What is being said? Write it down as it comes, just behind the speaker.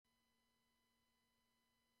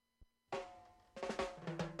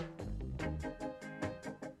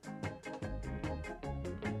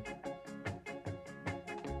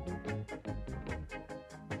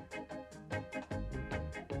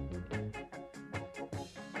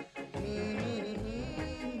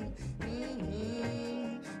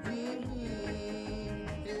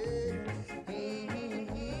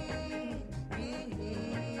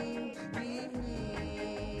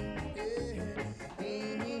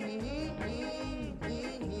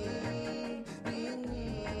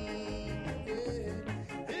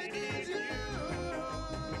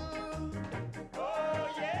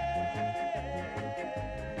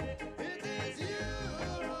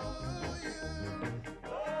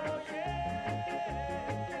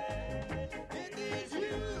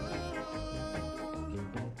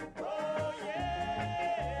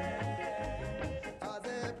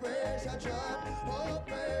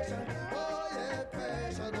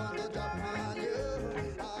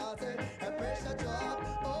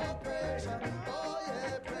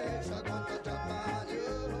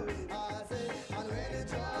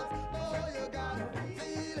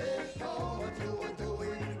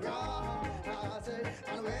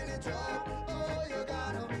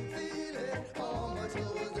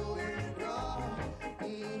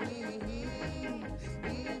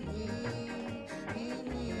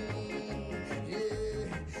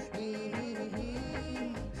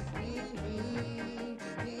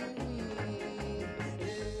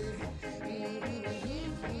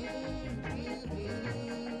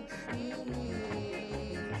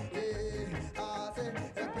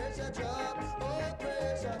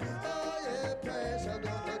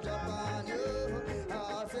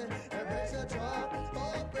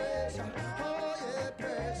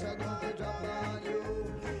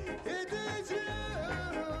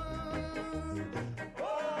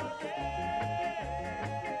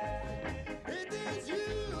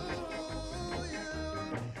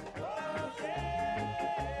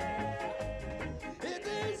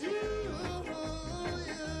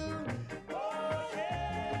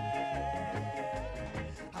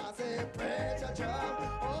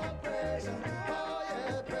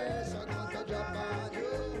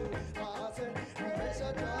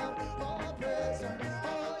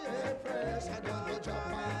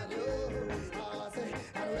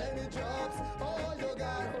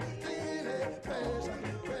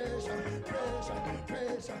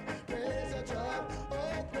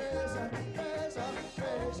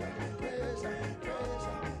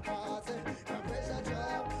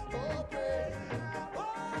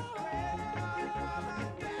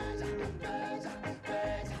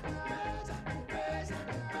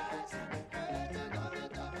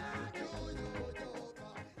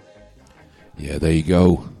Yeah, there you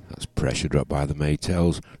go. That's Pressure Drop by the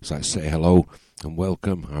Maytals. So I say hello and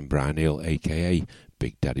welcome. I'm Brian Hill, a.k.a.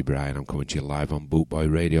 Big Daddy Brian. I'm coming to you live on Bootboy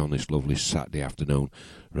Radio on this lovely Saturday afternoon.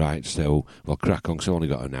 Right, so, well, crack on, 'cause I've only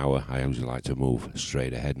got an hour. I usually like to move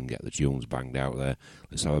straight ahead and get the tunes banged out there.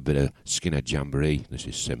 Let's have a bit of Skinhead Jamboree. This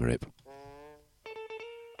is Simmerip.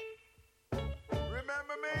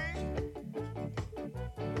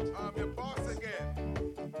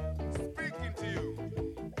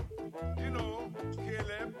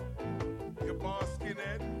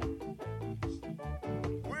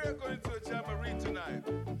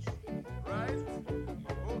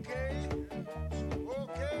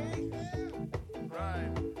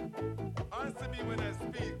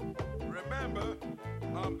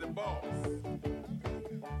 I'm the boss.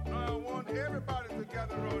 Now I want everybody to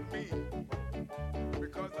gather around me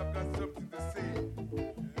because I've got something to say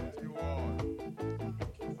to you all.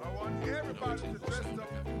 I want everybody to dress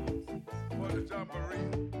up for the jamboree.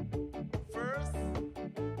 First,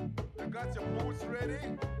 you got your boots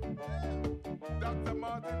ready? Dr.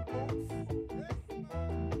 Martin boots?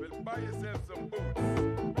 Well, buy yourself some boots.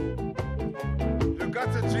 You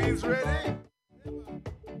got your jeans ready?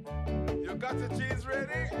 You got your jeans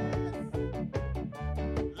ready?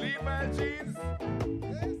 Levi jeans?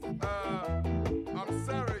 I'm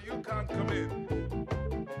sorry, you can't come in.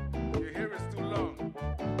 Your hair is too long.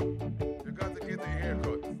 You got to get a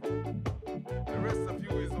haircut. The rest of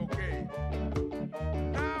you is okay.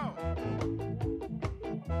 Now,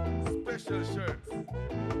 special shirts.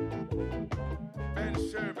 Ben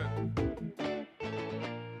Sherman.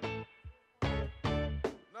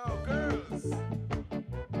 Now, girls.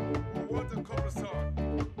 Want a couple song?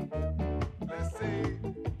 Let's say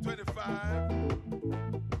 25,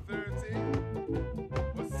 30.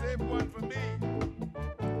 But save one for me.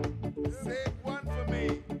 Save one for me.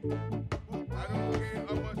 I don't care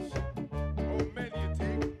how many you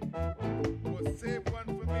take. But save one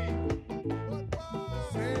for me. What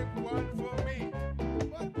boss? Save one for me.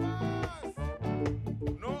 What boss?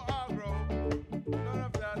 No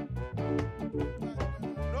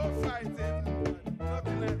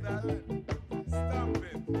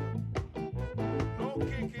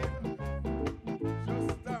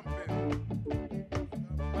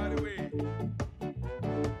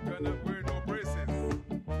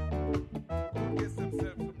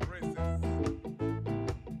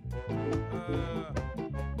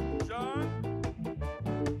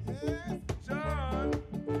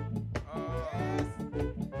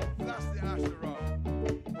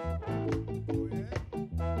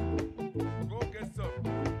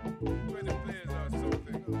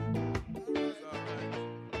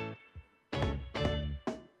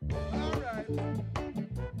We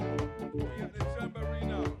at the jamboree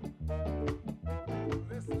now.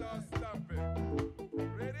 Let's start stomping.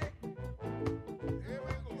 Ready? Here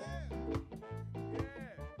we go.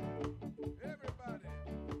 Yeah. Everybody,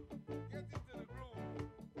 get into the groove.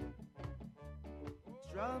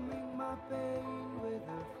 Drumming my pain with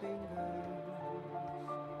her fingers,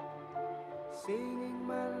 singing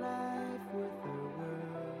my life with her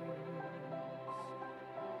words,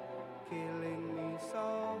 killing me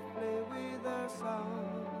softly with her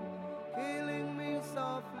song, killing me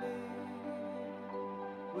softly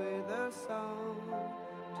with her song,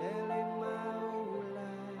 telling my whole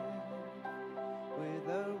life with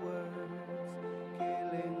her words,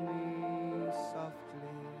 killing me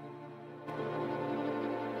softly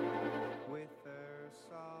with her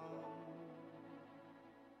song.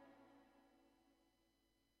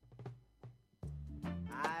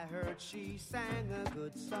 I heard she sang a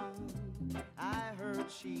good song, I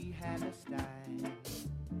heard she had a style,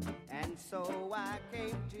 and so I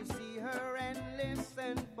came to see her and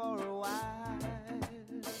listen for a while.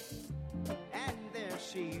 And there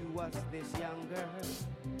she was, this young girl,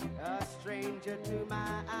 a stranger to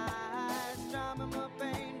my eyes, drumming my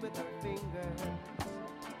pain with her fingers,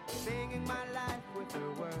 singing my life with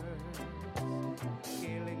her words,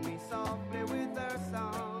 killing me softly with her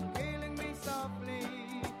song, killing me softly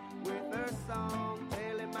with her song,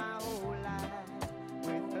 telling my whole life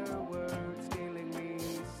with her words, killing me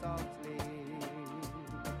softly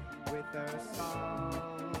with her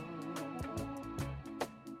song.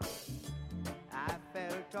 I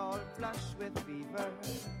felt all flushed with fever,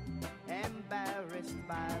 embarrassed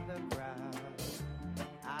by the crowd.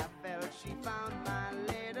 I felt she found my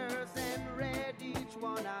letters and read each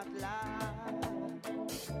one out loud.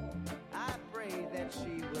 I prayed that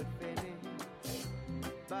she would finish,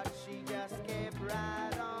 but she just kept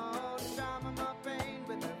right on, drumming my pain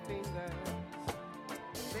with her fingers,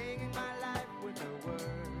 singing my life with her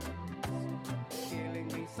words, killing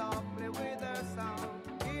me softly with her song,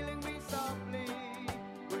 killing me softly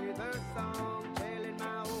with her song, telling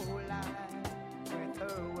my whole life with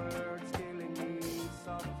her words, killing me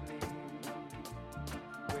softly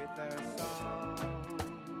with her song.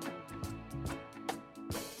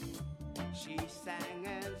 She sang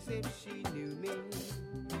as if she knew me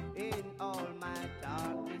in all my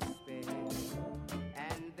dark despair,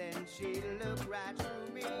 and then she looked right through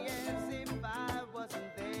me as if I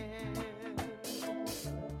wasn't there.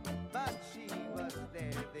 But she was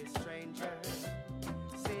there, this stranger,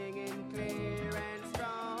 singing clear and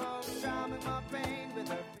strong, drumming my pain with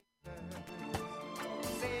her fingers,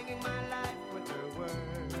 singing my life with her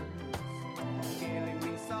words, killing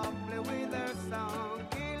me softly with her song,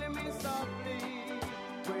 killing me softly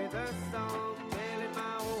with her song, telling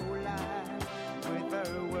my whole life with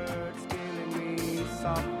her words, killing me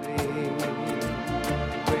softly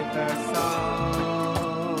with her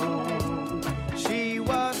song. She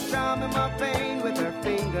was drumming my pain with her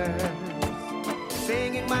fingers,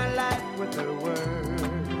 singing my life with her words,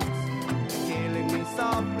 killing me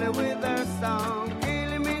softly with her song,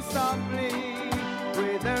 killing me softly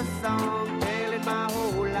with her song, telling my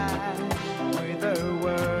whole life with her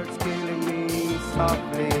words, killing me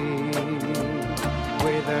softly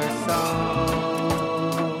with her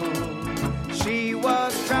song. She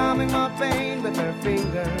was drumming my pain with her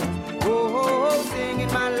fingers, oh,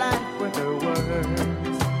 singing my life with her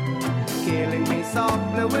words, killing me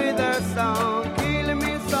softly with her song, killing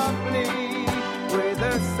me softly with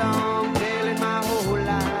her song, telling my whole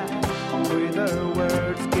life with her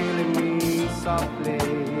words, killing me softly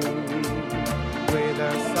with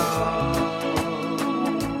her song.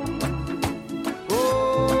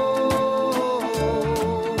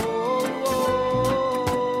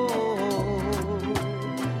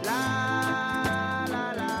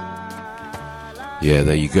 Yeah,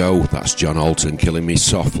 there you go. That's John Alton, Killing Me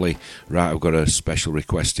Softly. Right, I've got a special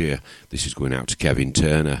request here. This is going out to Kevin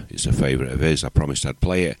Turner. It's a favourite of his. I promised I'd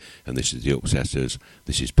play it. And this is the Upsetters.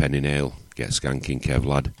 This is Penny Nail. Get skanking, Kev,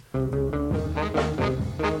 lad.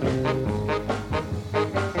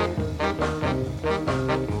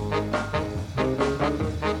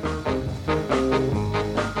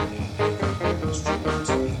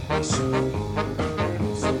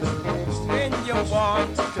 When you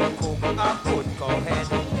want to cook a good, go ahead.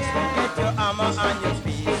 Get your hammer and your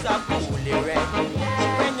piece of coolie red.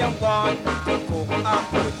 When you want to cook a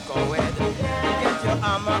good, go ahead. Get your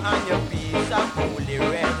hammer and your piece of coolie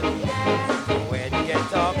red. Go ahead,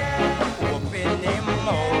 get up, open him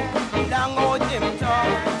mouth, long out him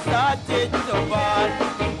tongue, started to ball.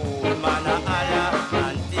 Old man a holler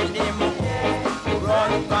until him go.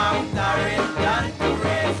 Run back Darrington to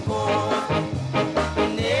race course.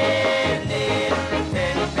 Nail, nail.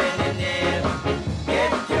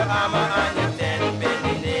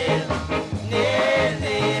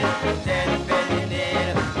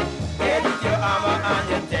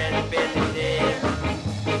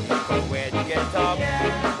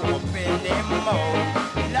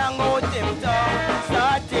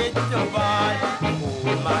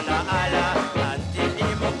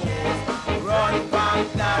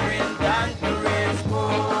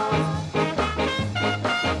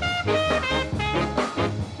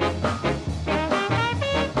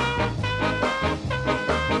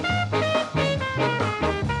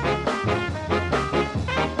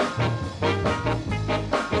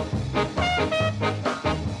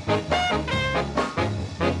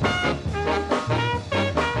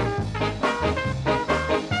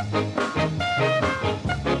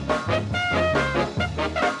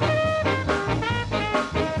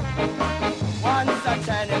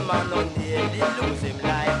 till he lose him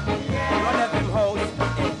life. Run up him house,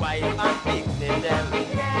 his wife and picnic them.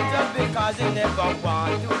 Just because he never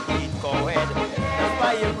want to eat co-ed. That's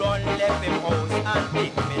why he run, left him house and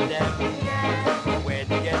picnic them. When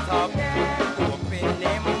he get up, open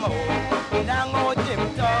him mouth. Long out him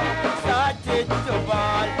tongue, started to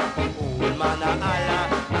ball. Old man a holler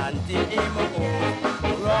until him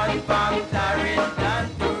old. Run from Clarendon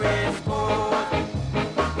to race course.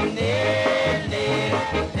 Nail, nail,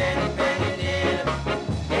 10 penny nail.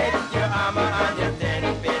 Get your hammer and your 10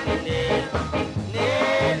 penny nail.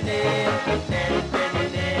 Nail, nail, 10 penny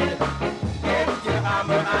nail. Get your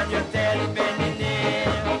hammer and your 10 penny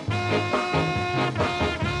nail.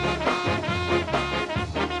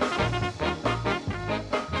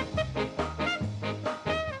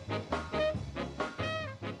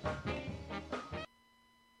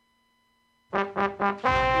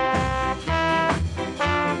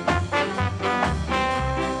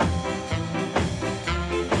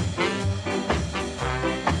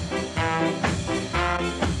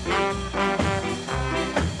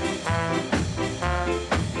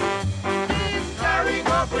 Carry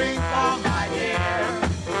go bring for my dear.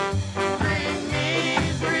 Bring me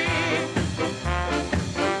drink.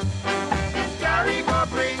 Carry go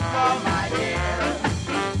bring for my dear.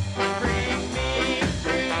 Bring me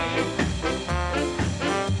drink.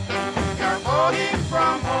 You're going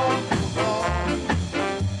from home to home,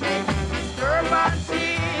 making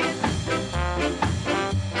disturbances.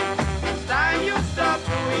 It's time you stop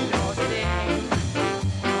doing those things.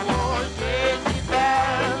 You old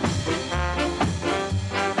Jezebel.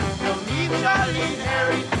 No need shall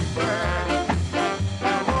inherit this world.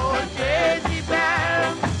 The whole Jezebel.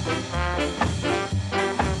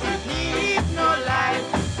 Leave no life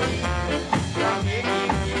to see. From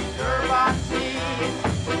making disturbances.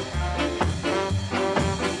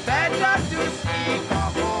 Better to seek a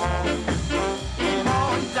home in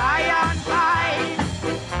Mount Zion high.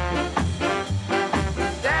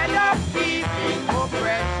 Instead of keeping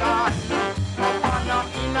oppression upon an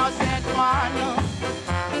innocent man.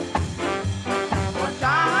 But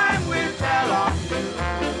time will tell on you,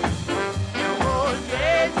 you old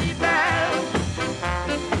Jezebel.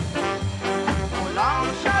 How long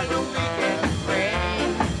shall the wicked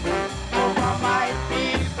reign over my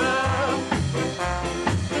people?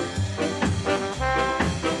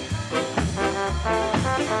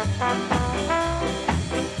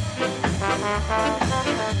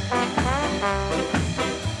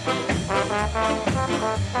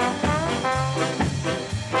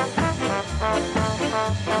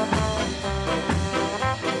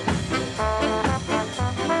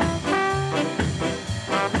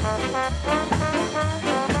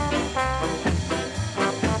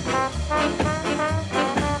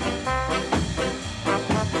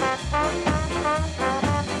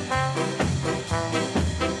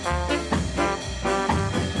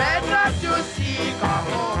 Better to seek a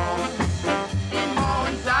home in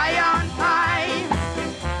Mount Zion high.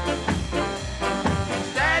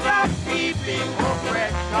 Instead of keeping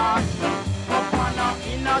oppression upon an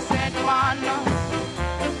innocent man.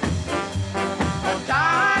 But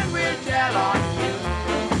time will tell on you,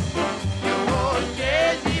 you old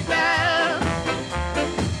Jezebel.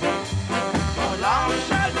 How long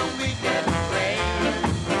shall the wicked reign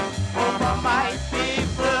over my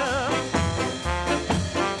people?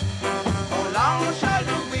 How long shall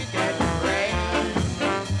the wicked reign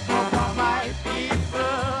over my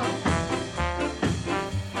people?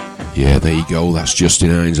 Yeah, there you go. That's Justin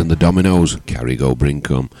Hines and the Dominoes. Carry go, bring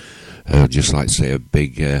come. I'd just like to say a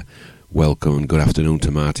big welcome and good afternoon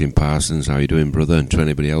to Martin Parsons. How you doing, brother? And to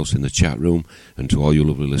anybody else in the chat room, and to all you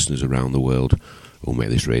lovely listeners around the world who make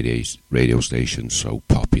this radio station so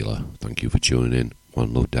popular. Thank you for tuning in.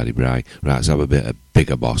 One love, Daddy Bry. Right, let's have a bit of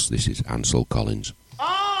Bigger Boss. This is Ansel Collins.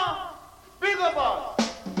 Ah, bigger boss.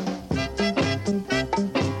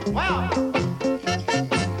 Wow.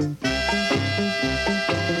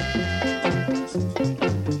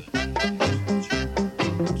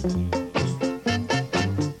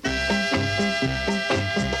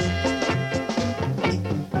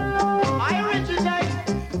 I originate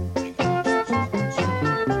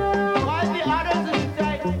while the others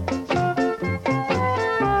imitate.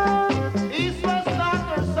 East, west, north,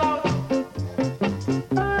 or south.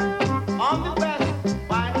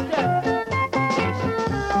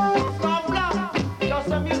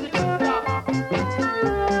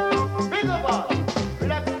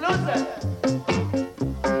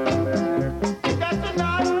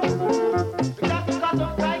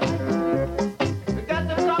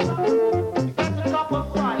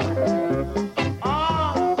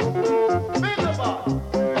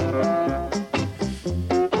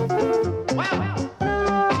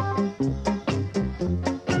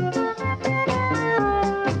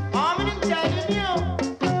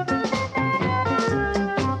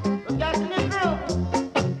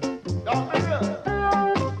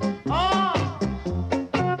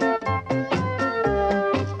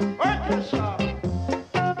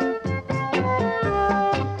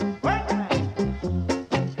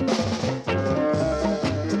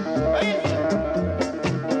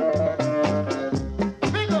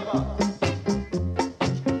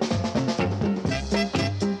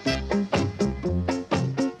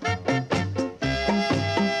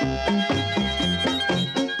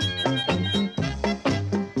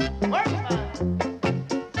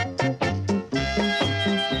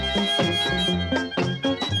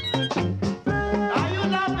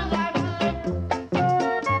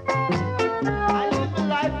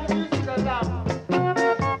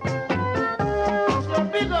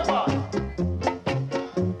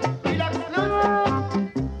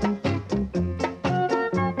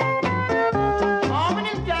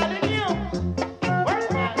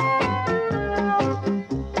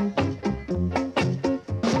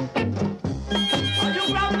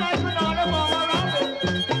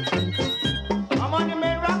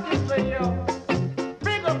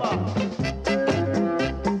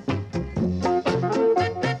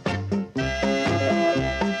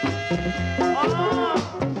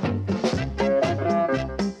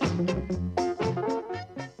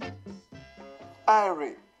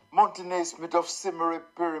 Irie, Mountain Smith of Simmery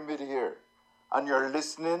Pyramid here, and you're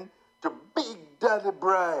listening to Big Daddy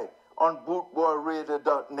Bry on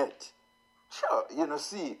bootboyradio.net. Sure, you know,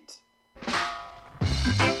 see it.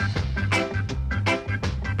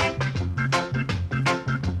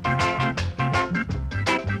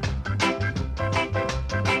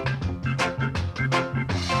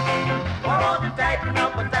 Tighten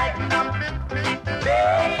up,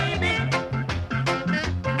 baby.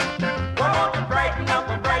 Want to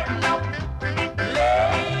brighten up,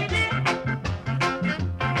 lady.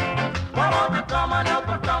 Want to come on up,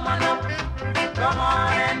 come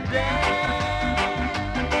on and dance.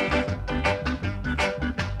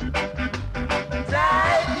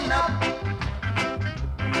 Tighten up,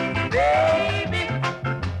 baby.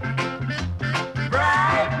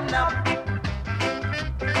 Brighten up.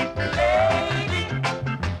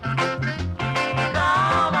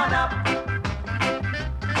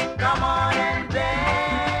 Come on and dance.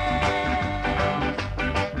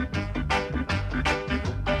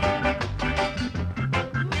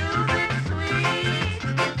 Music sweet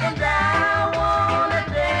and I wanna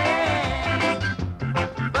dance,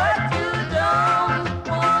 but you don't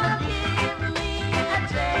wanna give me a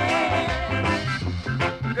chance.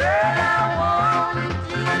 Girl, I want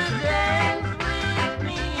you to dance with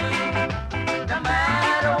me, no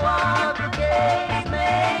matter what the case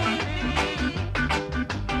may be.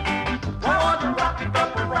 I want to rock it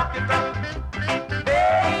up,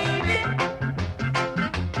 baby.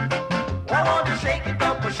 I want to shake it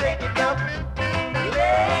up,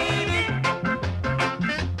 lady.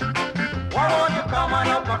 I want you come on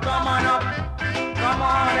up, come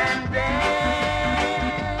on and dance.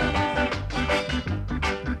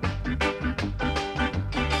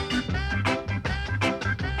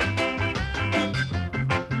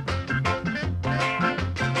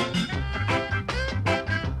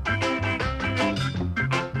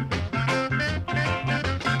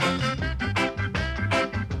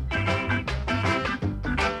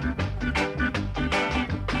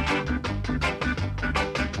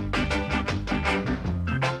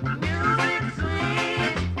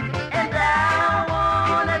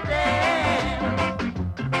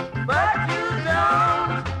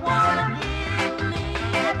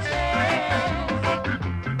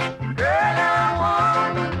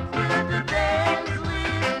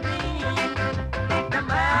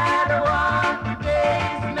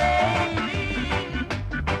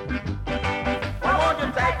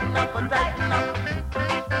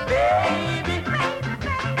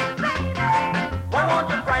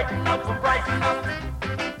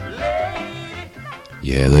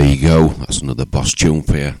 Yeah, there you go. That's another boss tune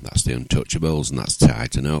for you. That's the Untouchables, and that's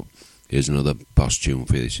Tighten Up. Here's another boss tune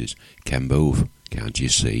for you. This is Ken Booth, Can't You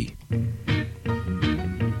See?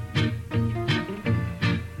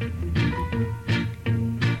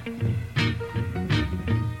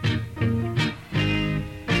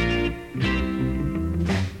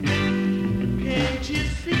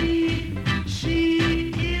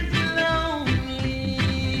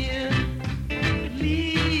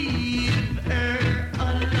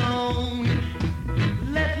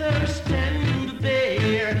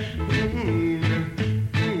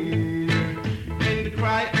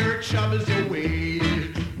 Cry her troubles away.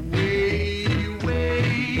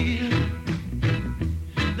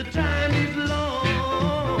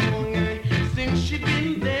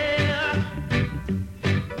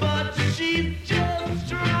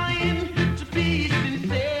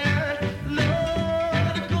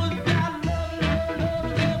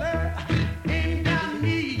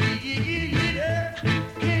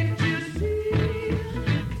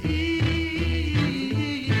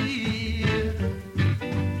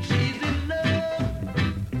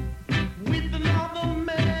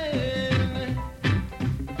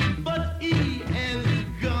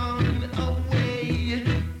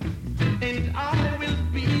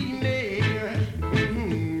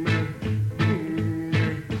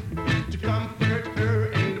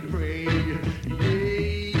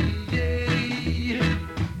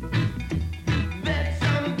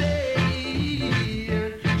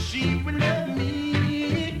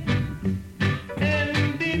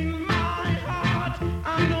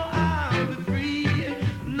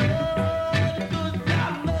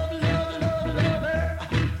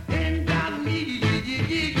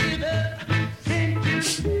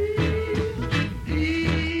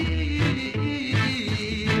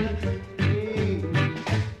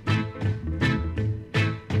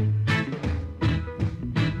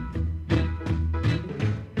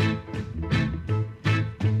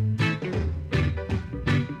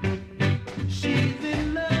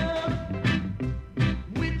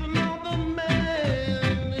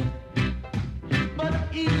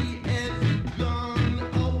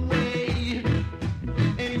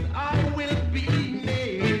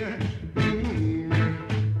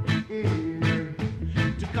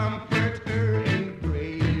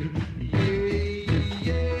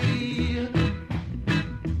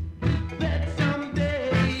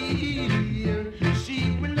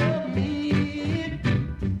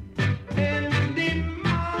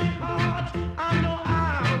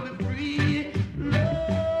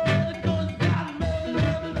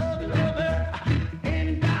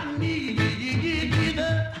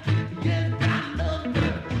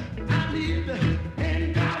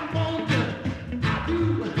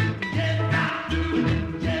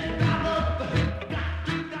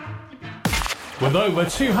 With over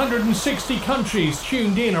 260 countries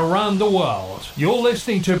tuned in around the world, you're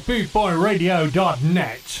listening to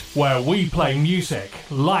bootboyradio.net, where we play music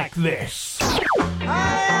like this.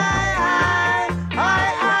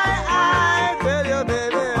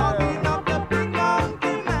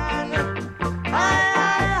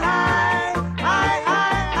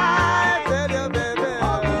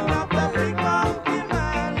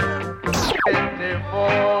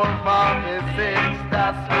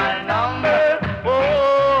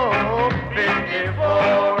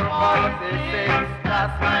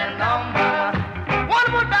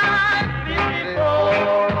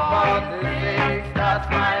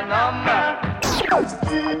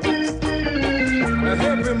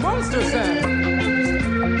 Every monster sound.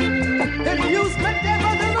 If you split that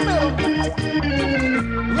in the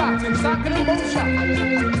middle, rockin', sockin', and both shot.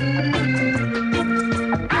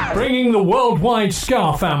 Bringing the worldwide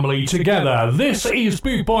ska family together, this is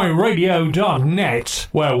bootboyradio.net,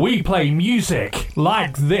 where we play music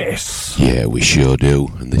like this. Yeah, we sure do.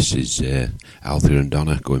 And this is Althea and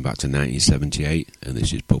Donna going back to 1978, and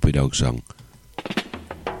this is Puppy Dog Song.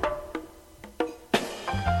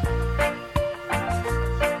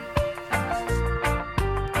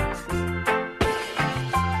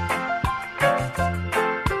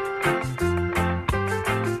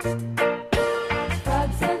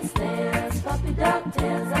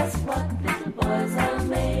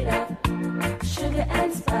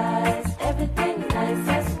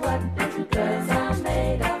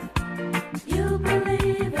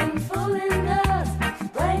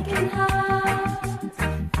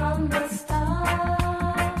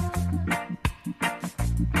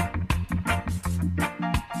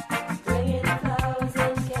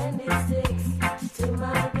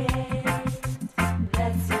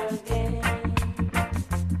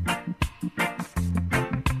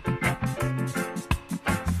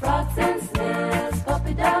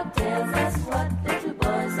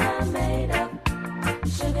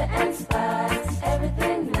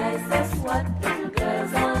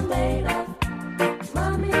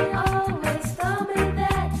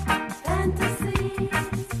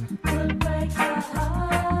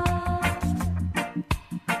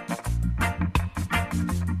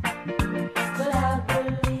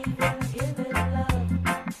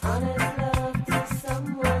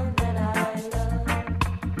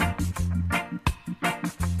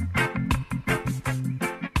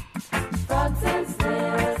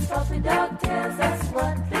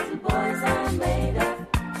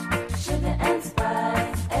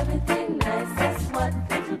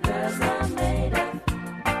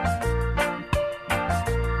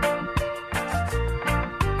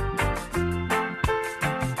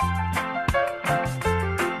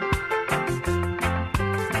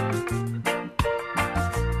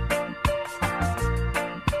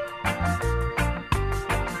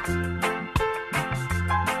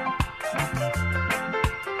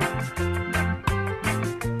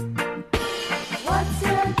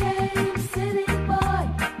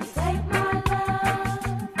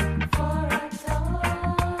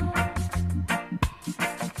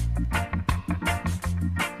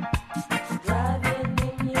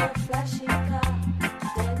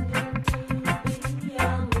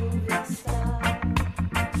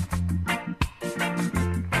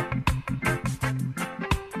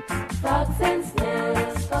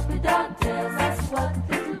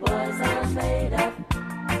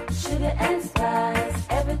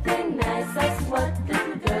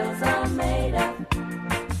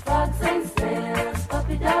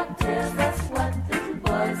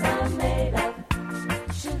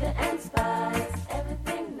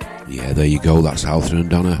 There you go, that's Althea and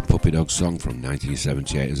Donna, Puppy Dog Song from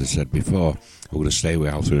 1978, as I said before. We're going to stay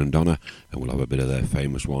with Althea and Donna, and we'll have a bit of their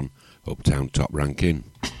famous one, Uptown Top Ranking.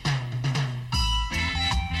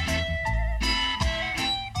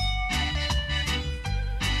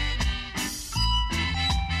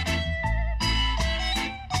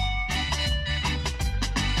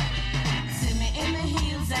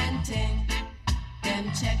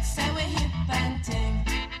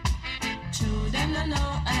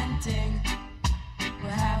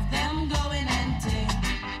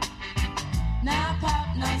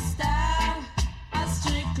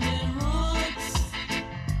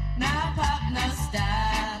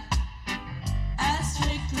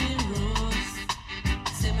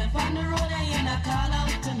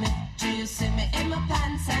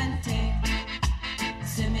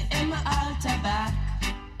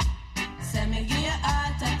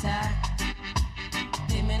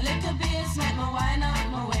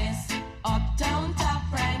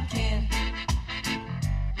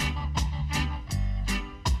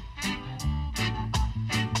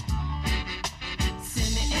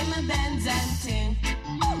 friends and ting.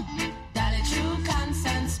 Dolly True,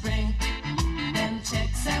 Constant Spring. Them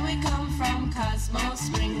checks say we come from Cosmo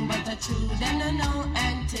Spring, but the true them no know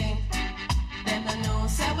anything. Them no know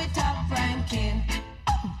say we top ranking.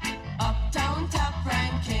 Uptown top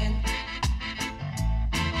ranking.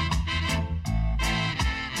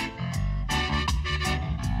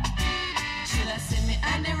 Shoulda see me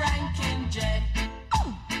and the ranking dread.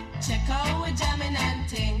 Check out we jamming and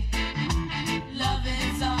ting. Love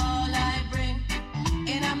is all I bring.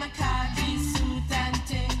 In a my khaki suit and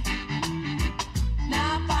ting.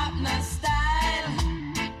 Nah pop, no style.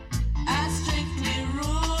 I strictly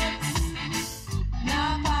roots.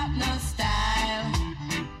 Nah pop, no style.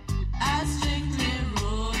 I strictly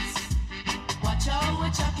roots. Watch out we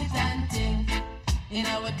chuck it and ting. In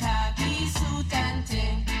our khaki suit and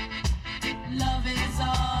ting. Love is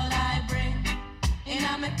all I bring. In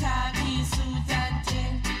a my khaki suit and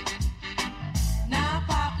ting. Nah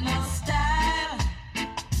pop, no style.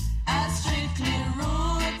 I strictly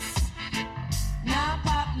roots. Nah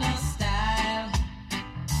pop, no style.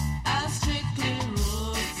 I strictly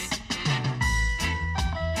roots.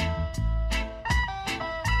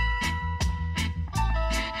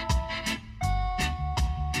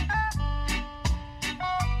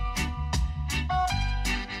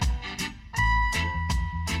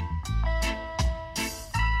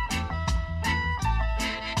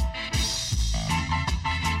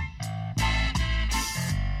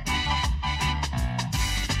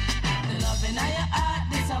 The loving of your heart,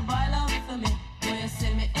 this a boil up for me. When you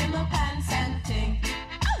see me in my pants and ting.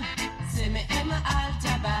 See me in my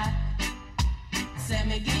altar back. Say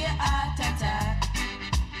me give you heart attack.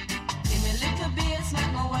 Give me little bass,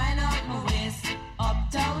 make me wind up my waist.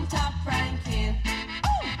 Uptown top ranking.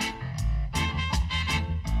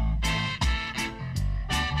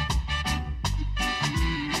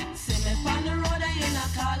 See me on the road and you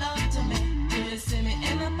not call out to me. Do you see me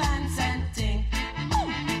in my pants and ting?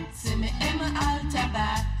 See me in my altar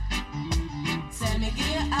back. Say me give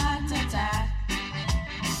you heart attack.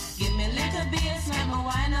 Give me little bass, make me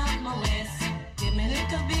wind up my waist. Give me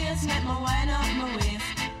little bass, make me wind up my waist.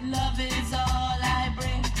 Love is all I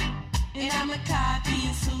bring. In my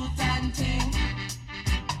khaki suit and ting.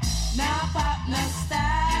 Now pop, no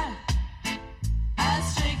style. I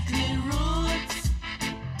strictly roots.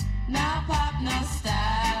 Now pop, no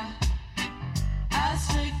style. I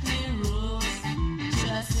strictly roots.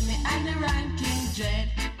 Shoulda see me and the ranking dread.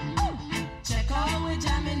 Check out we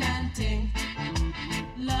jamming and ting.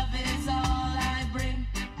 Love is all I bring.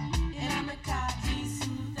 In my khaki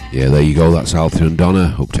suit and Yeah, there you go, that's Althea and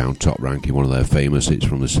Donna, Uptown Top Ranking, one of their famous hits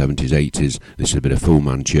from the 70s, 80s. This is a bit of Fu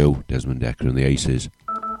Manchu, Desmond Dekker and the Aces.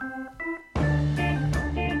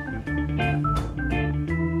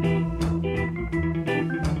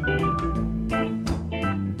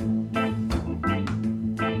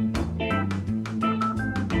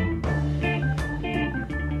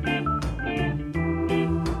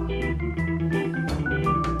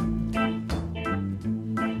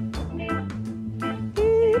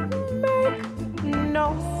 No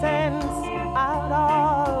sense at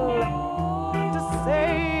all to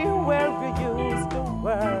say where we used to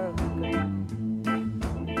work.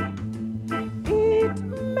 It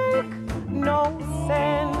make no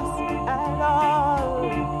sense at all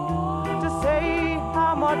to say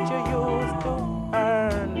how much you used to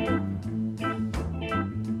earn.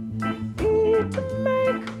 It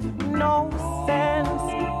make no sense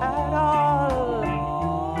at all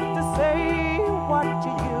to say what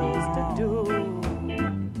you used to do.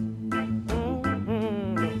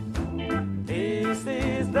 This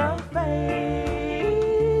is the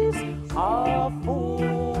face of Fu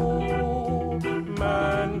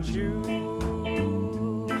Manchu.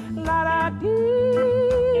 La da dee.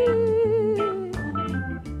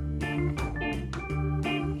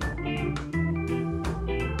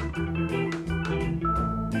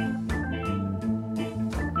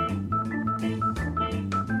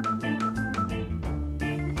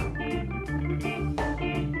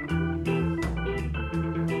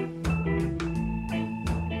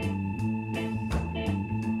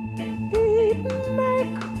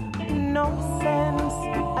 No sense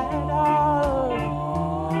at all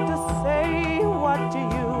to say what you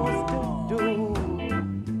used to do.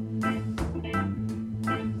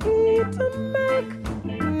 It make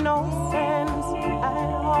no sense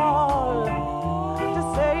at all to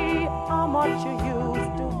say how much you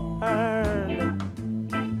used to earn.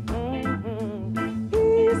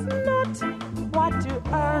 It's not what you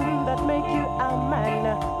earn that make you a man,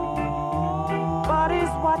 but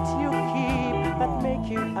it's what you keep that make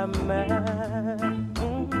you a man.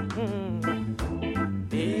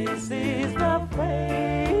 This is the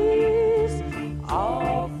face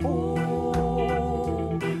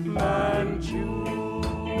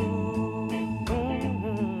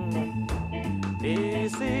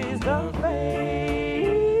the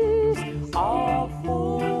face of Fu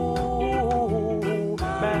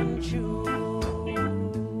Manchu.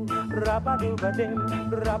 Rabba-dooba-dim,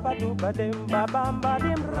 rabba-dooba-dim,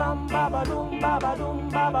 ba-bam-ba-dim, ram-ba-ba-dum, ba-ba-dum,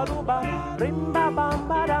 ba-ba-doo-ba,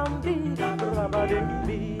 rim-ba-bam-ba-dam-dee,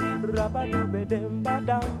 rabba-dim-dee, rabba-dooba-dim,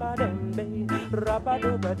 ba-dam-ba-dim-dee,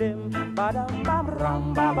 rabba-dooba-dim, ba-dam-bam,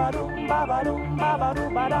 ram-ba-ba-dum, ba-ba-dum,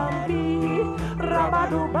 ba-ba-doo-ba-dam-dee,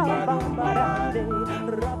 rabba-doo-bam-bam-ba-dam-dee,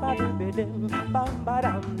 rabba-dooba-dim,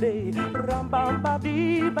 bam-ba-dam-dee,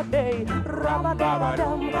 ram-bam-ba-dee-ba-dee,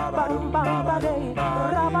 rabba-doo-ba-dam, bam-bam-ba-dee,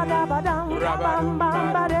 rabba-dabba-dam,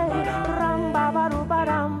 bam-bam-ba-dee,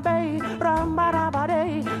 ram-ba-ba-doo-ba-dam-dee,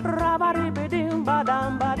 ram-ba-da-ba-dee, rabba-dee-ba-dim,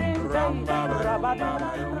 ba-dam-ba-dim-dee, rabba-dum,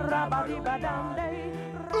 rabba-dee-ba-dam-dee.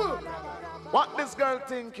 What this girl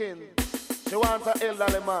thinking? She wants an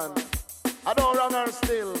elderly man. I don't run her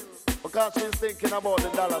still because she's thinking about the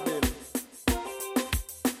dollar bill.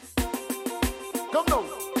 Come now.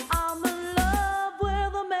 I'm in love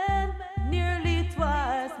with a man nearly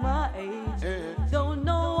twice my age. Don't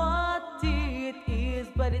know what it is,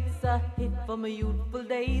 but it's a hit from my youthful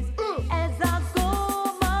days. As I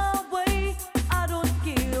go my way, I don't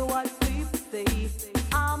care what people say.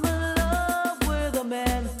 I'm in love with a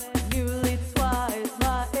man nearly twice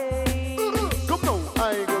my age. Come now.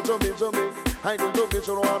 I go jumping. I go jumping,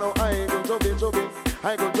 she want to. I go jumping.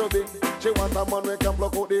 I go jumping. She want a man we can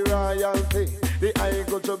block out the royalty. The I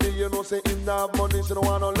go jumping, you know, say in that money, she don't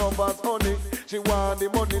want no lovers honey. She want the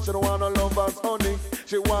money, she don't want no lovers honey.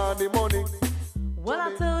 She want the money. Well,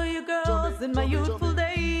 I tell you, girls, in my youthful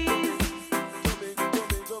days,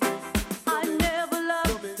 I never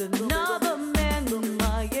loved another man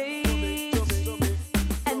my age.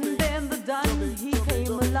 And then the Don, he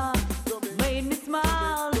came along, made me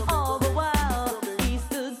smile all the while. He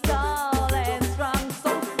stood tall and strong,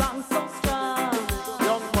 so strong, so strong.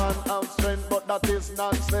 Young man have strength, but that is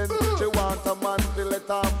nonsense. She want a man to let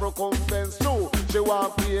her recompense too. She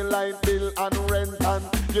want pay line bill and rent, and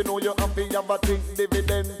you know you have to have a big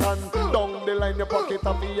dividend, and down the line your pocket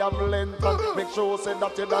have to have length, and make sure say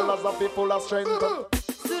that your dollars are full of strength.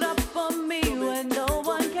 Stood up for me when no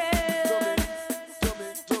one cared.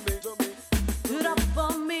 Stood up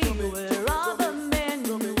for me where other men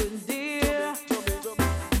wouldn't dare.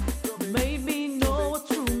 Made me know what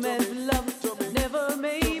true man's love. Never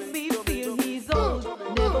made me feel he's old.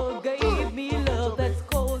 Never gave me love that's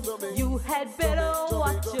cold. You had better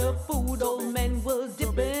watch your food. Old men will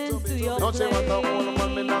dip into your No, plate. she want a old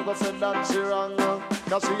man, me not go say that she wrong.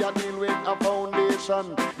 Cause she a deal with a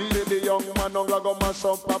foundation. The young man don't go mash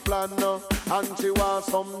up a plan. And she want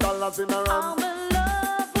some dollars in her I'm hand. in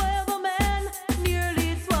love with a man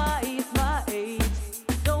nearly twice my age.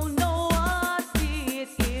 Don't know what it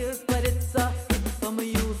is, but it's a hit from my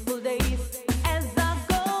youthful days. As I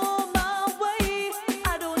go my way,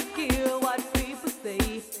 I don't care what people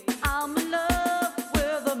say. I'm in love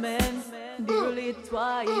with a man nearly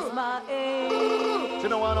twice my age. She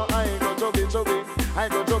don't want no I go chubby. I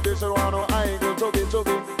go chubby, she don't want no I go chubby.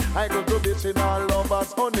 I go chubby, she not love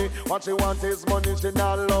us honey. What she want is money, she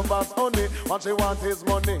not love us honey. What she want is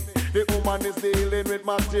money. The woman is dealing with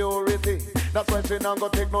maturity. That's why she not go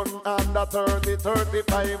take none under 30,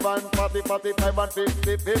 35 and 40, 45 and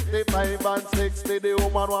 50, 55 and 60. The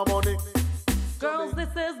woman want money. Girls, this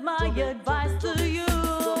is my advice to you.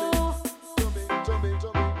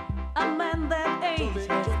 A man that age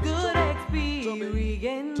has good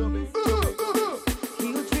experience.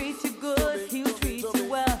 He'll treat you good, he'll treat you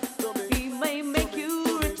well. He may make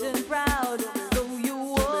you rich and proud, so you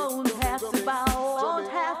won't have to bow, won't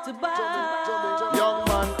have to bow. Young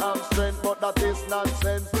man have strength, but that is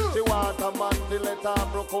nonsense. She want a man to let her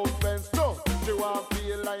recompense. So she want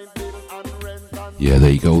pay line bill and rent and Yeah,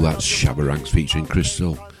 there you go, that's Shabba Ranks featuring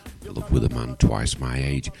Crystal. In love with a man twice my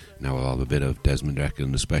age. Now I'll have a bit of Desmond Dekker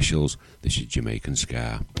and the Specials. This is Jamaican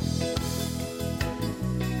Ska.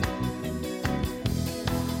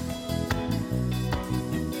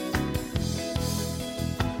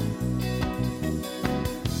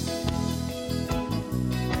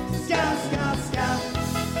 Ska, ska, ska.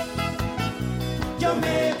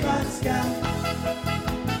 Jamaican ska.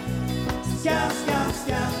 Ska, ska,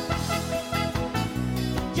 ska.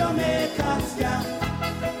 Jamaican ska.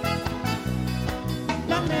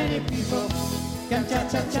 Not many people can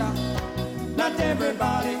cha-cha-cha. Not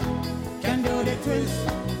everybody can do the twist.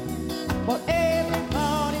 But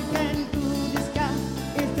everybody can do the ska.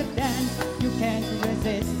 It's the dance you can't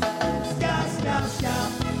resist. Ska, ska, ska.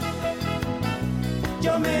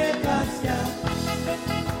 Jamaican ska.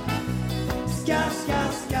 Ska,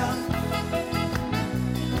 ska, ska.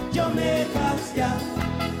 Jamaican ska.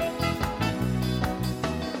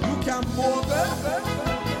 You hamburger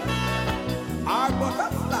or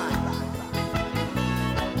butterfly.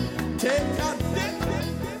 Take a dip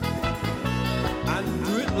and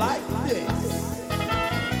do it like this.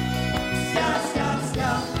 Ska, ska,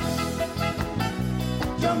 ska.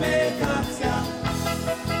 Jamaica ska.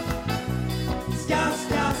 Ska,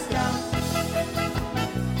 ska, ska.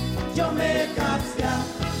 Jamaica ska.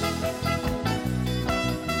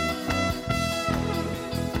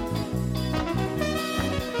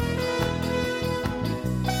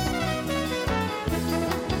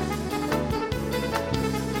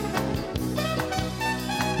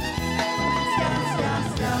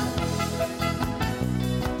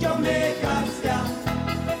 Jamaican ska,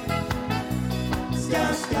 ska,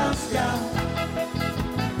 ska, ska.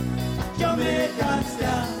 Jamaican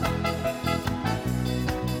ska.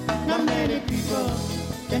 Not many people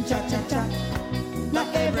can cha-cha-cha. Not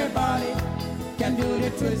everybody can do the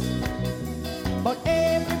twist. But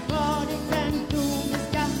everybody can do the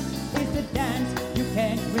ska. It's a dance you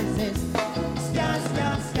can't resist. Ska, ska,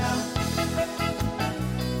 ska.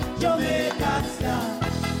 Jamaican ska.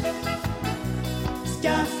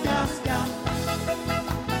 Ska, ska, ska.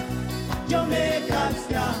 Jamaican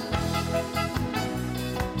ska.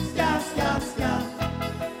 Ska, ska, ska.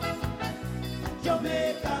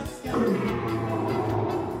 Jamaican ska.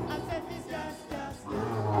 I said this ska, ska, ska.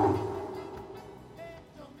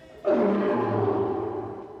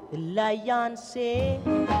 The lion say,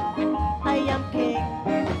 I am king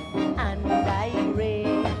and I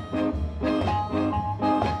reign.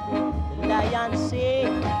 The lion say,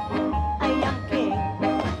 I am king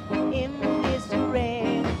in this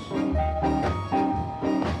range.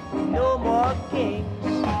 No more kings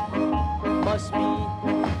must be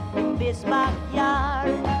in this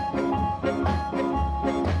backyard.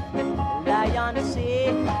 Lion say,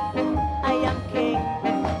 I am king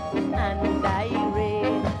and I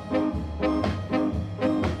reign.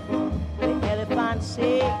 The elephant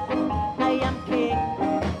say, I am king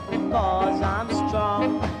 'cause I'm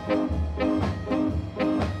strong.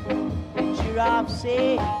 Giraffe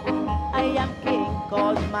say, I am king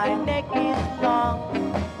 'cause my neck is long.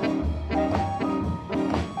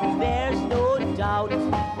 There's no doubt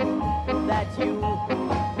that you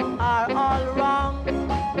are all wrong.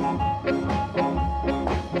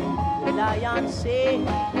 The lion say,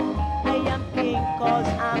 I am king 'cause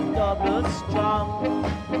I'm double strong.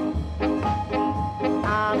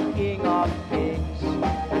 I'm king of kings,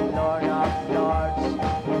 lord of lords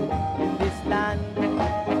in this land.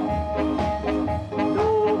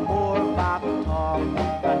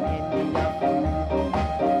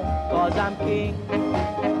 I'm king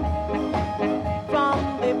from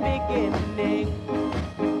the beginning.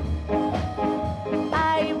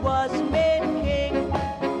 I was made king.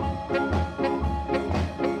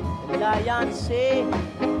 The lion say,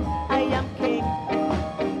 I am king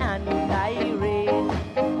and I reign.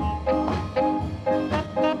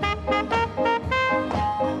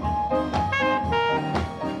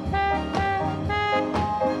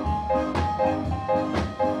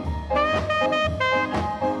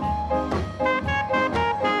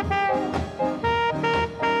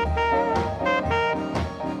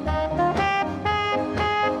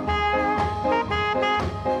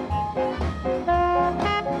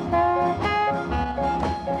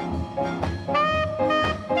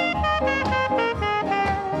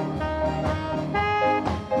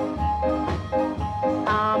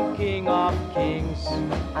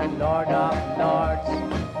 And Lord of Lords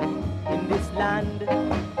in this land.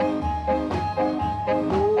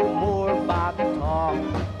 No more back talk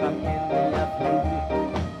from in the view,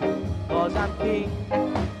 'cause I'm king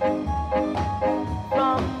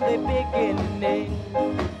from the beginning.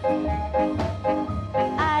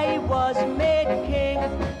 I was made king.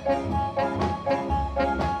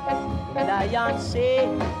 Lion say,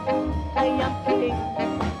 I am king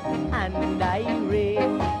and I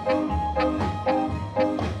reign.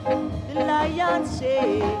 Lion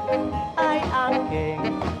say, I am king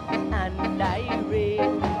and I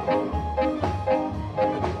reign.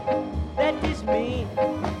 That is me.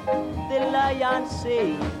 The lion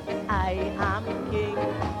say, I am king.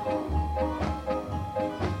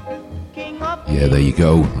 King of Yeah, there you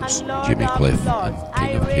go. That's Jimmy Cliff and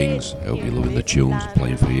King of Kings. I hope you're loving the tunes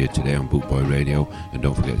playing for you today on Bootboy Radio. And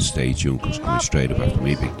don't forget to stay tuned, because coming straight up after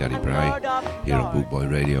me, Big Daddy Bry, here on Bootboy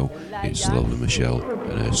Radio, it's the lovely Michelle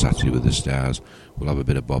and Saturday with the Stars. We'll have a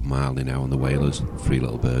bit of Bob Marley now on the Wailers, Three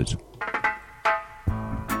Little Birds.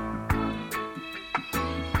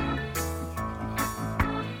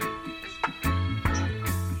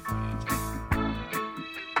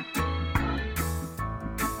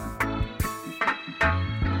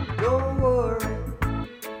 Don't worry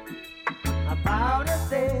about a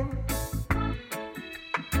thing.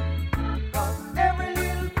 'Cause every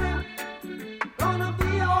little thing gonna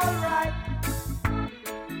be alright.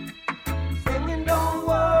 Singing, don't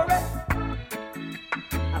worry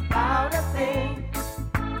about a thing.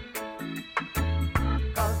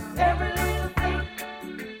 'Cause every little thing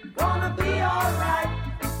gonna be alright.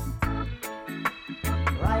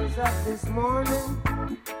 Rise up this morning,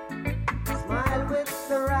 smile with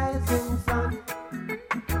the rising sun.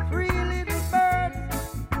 Three little birds,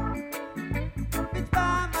 it's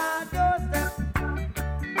by my doorstep,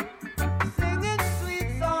 singing sweet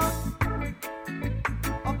songs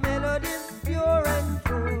of melodies pure and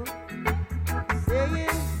true,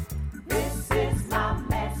 saying, this is my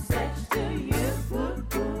message to you.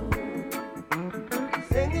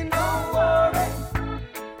 Singing, don't worry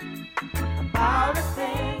about a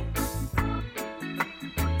thing.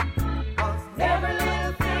 'Cause every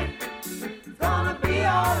little thing is gonna be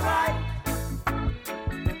alright.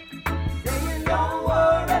 Saying, don't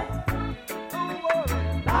worry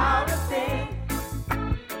about a thing.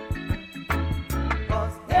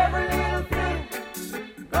 'Cause every little thing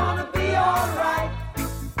is gonna be alright.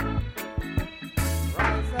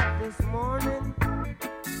 Rise up this morning,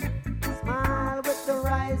 smile with the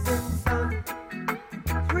rising sun.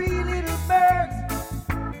 Three little birds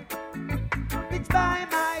pitch by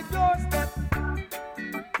my doorstep,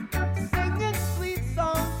 singing sweet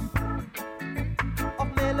songs of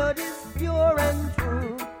melodies pure and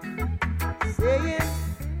true, saying,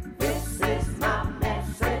 this is my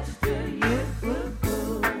message to you.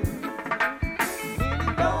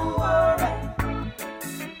 Meaning, don't worry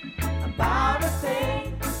about a thing.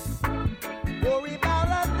 Worry about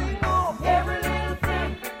a thing, oh, every little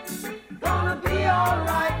thing gonna be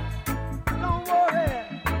alright. Don't worry,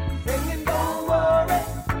 singing, don't worry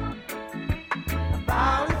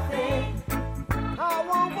about a thing. I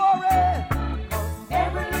won't worry, 'cause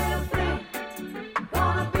every little thing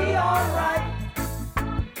gonna be alright.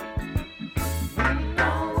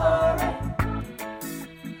 Don't worry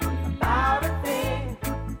about a thing,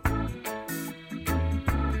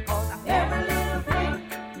 'cause every little thing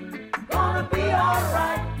gonna be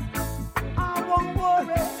alright. I won't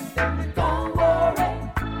worry, don't worry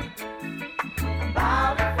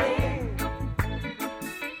about a thing.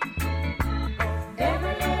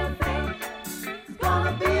 Every little thing is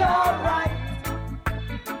gonna be alright.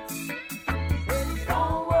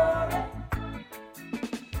 Don't worry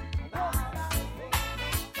about a thing.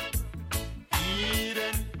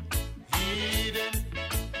 Eden, Eden,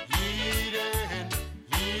 Eden,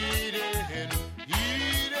 Eden,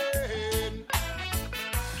 Eden.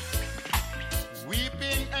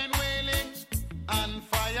 Weeping and wailing and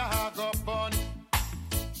fire go burn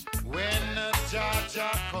when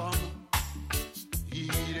Jaja come.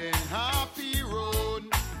 Eden happy road.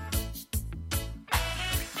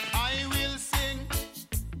 I will sing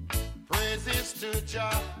praises to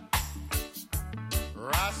Jah,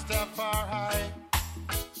 Rastafari,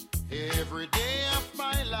 every day of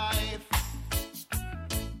my life.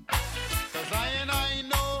 'Cause I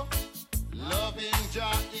know loving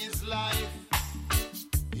Jah is life,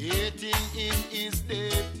 hating him is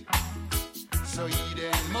dead. So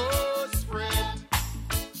Eden must spread.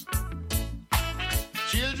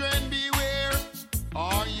 Children beware,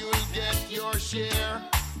 or you'll get your share.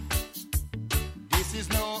 This is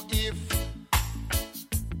no if,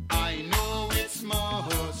 I know it's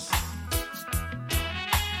must.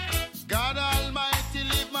 God Almighty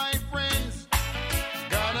live my friends.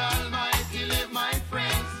 God Almighty live my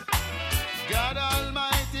friends. God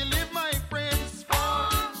Almighty live my friends for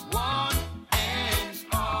one and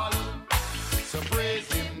all. So praise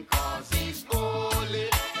him 'cause he's holy.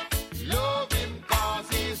 Love him 'cause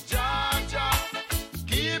he's Jaja.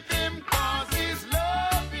 Keep him 'cause he's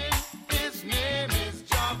loving. His name is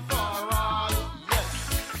Jah for all. Yes,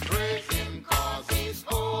 praise him 'cause he's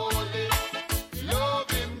holy. Love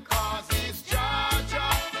him 'cause he's Jaja.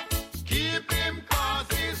 Keep him 'cause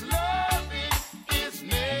he's loving. His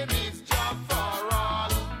name is Jah for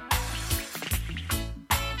all.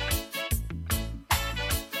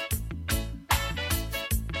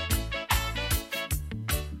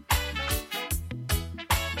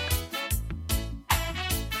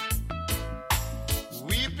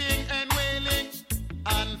 Weeping and wailing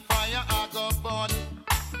and fire a go burn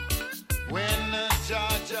when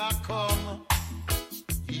Jaja come.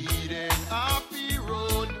 Eden happy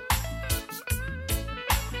road.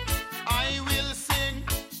 I will sing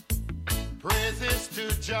praises to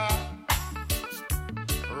Jah,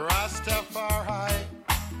 Rastafari,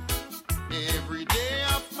 every day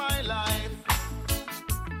of my life.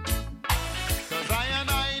 'Cause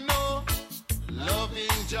I know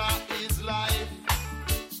loving Jah is life,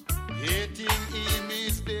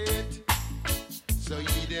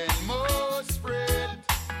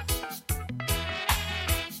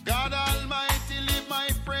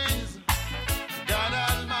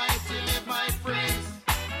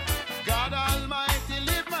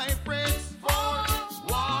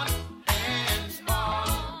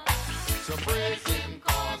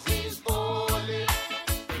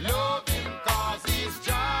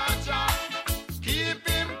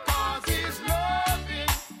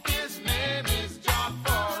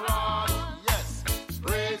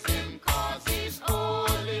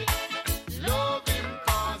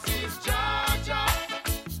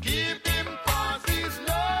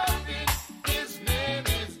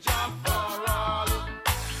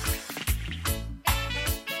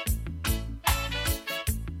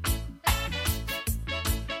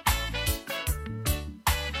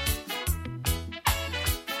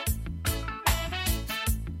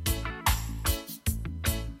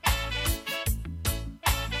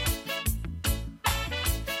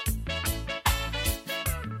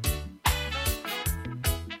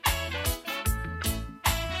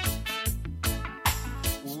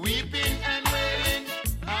 weeping and wailing,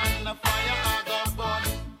 and the fire I go burn.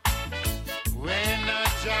 When a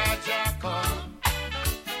Jaja come,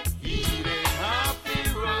 he dey happy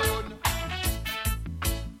road.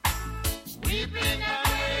 Weeping and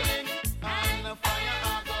wailing, and the fire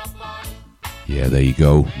I go burn. Yeah, there you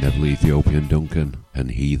go. Neville Ethiopian Duncan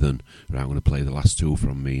and Heathen. Right, I'm going to play the last two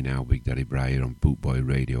from me now, Big Daddy Brian on Bootboy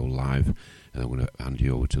Radio Live. And I'm going to hand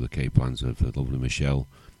you over to the K-Plans of the lovely Michelle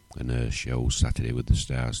and her show Saturday with the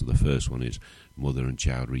Stars. So the first one is Mother and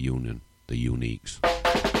Child Reunion, the Uniques.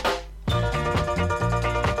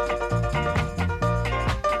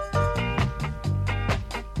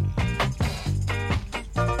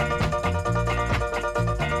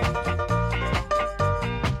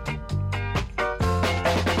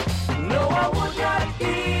 No, I would not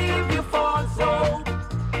give you false hope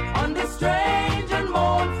on this strange and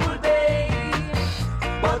mournful day.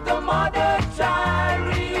 But the mother-child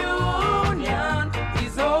reunion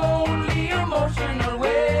is only emotional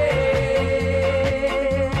way.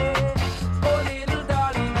 Oh, little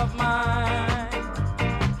darling of mine,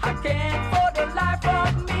 I can't for the life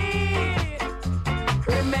of me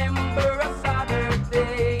remember a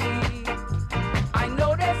Saturday. I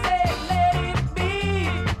know they say let it be,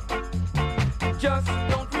 just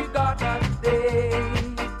don't regard that day.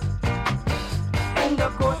 And the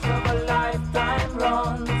course of a lifetime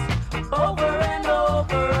runs over and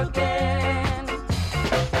over again.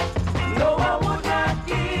 No, I would not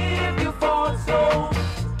give you false hope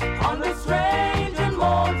on this strange and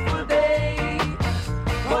mournful day.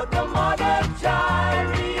 But the mother-child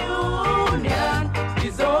reunion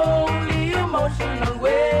is only emotional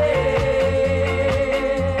way.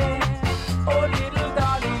 Oh, little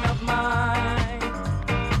darling of mine,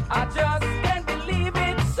 I just can't believe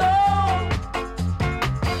it so.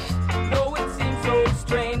 Though it seems so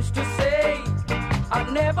strange to say,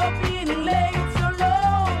 I've never been late so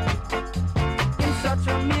long in such a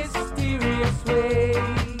mysterious way.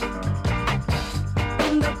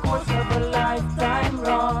 And the course of a lifetime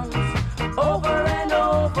runs over and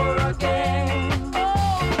over again.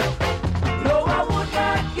 No, I would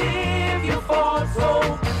not give you false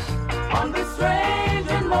hope on this strange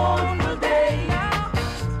and mournful day.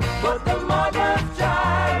 But the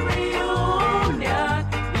mother-child reunion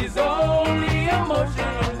is only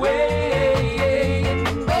emotional way.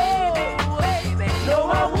 Oh, baby. No,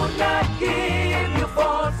 I would not give you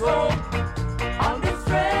false hope on this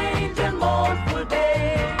strange and mournful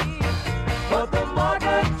day. But the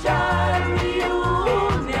mother-child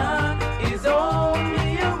reunion is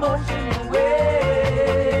only emotional way.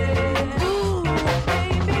 Ooh,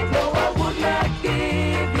 baby. No, I would not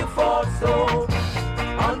give you false hope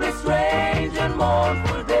on this strange and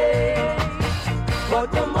mournful day.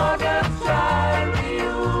 But the mother-child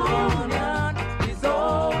reunion is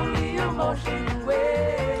only emotional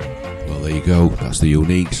way. Well, there you go. That's the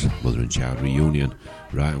Uniques, Mother and Child Reunion.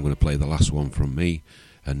 Right, I'm going to play the last one from me,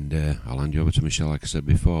 and I'll hand you over to Michelle, like I said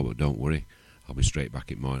before, but don't worry. I'll be straight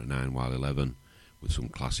back at morning at 9 while 11 with some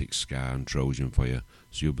classic ska and Trojan for you.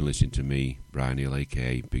 So you'll be listening to me, Brian Hill,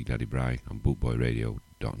 a.k.a. Big Daddy Bri, on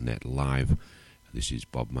bootboyradio.net live. This is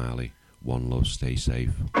Bob Marley. One love, stay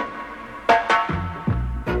safe.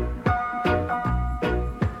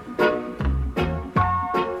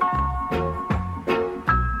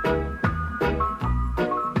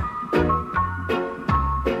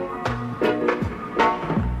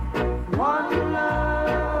 One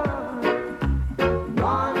love,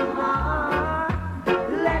 one heart.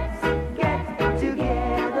 Let's get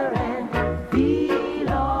together and feel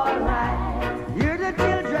alright. Hear the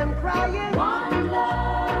children crying. One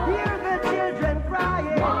love. Hear the children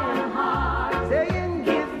crying. One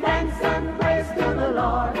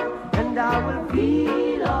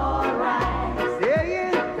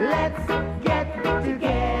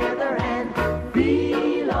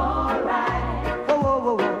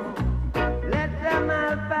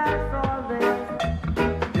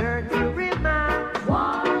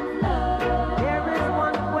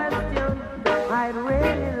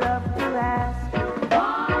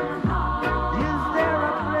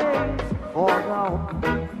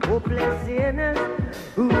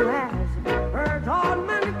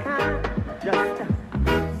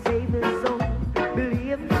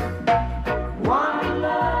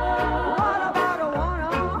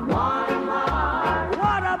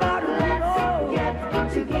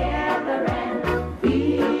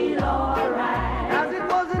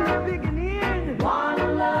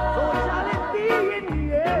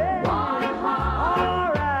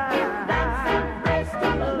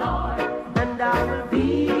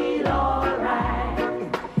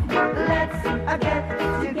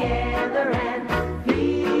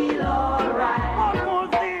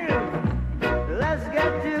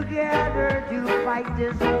get together to fight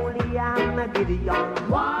this holy Armageddon.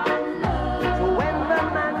 One love. So when the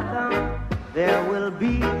man comes, there will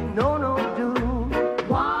be no doom.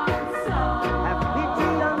 One soul. Have pity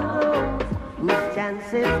on those whose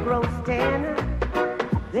chances grow thin.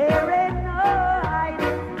 There ain't no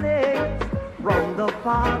hiding place from the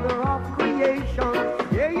Father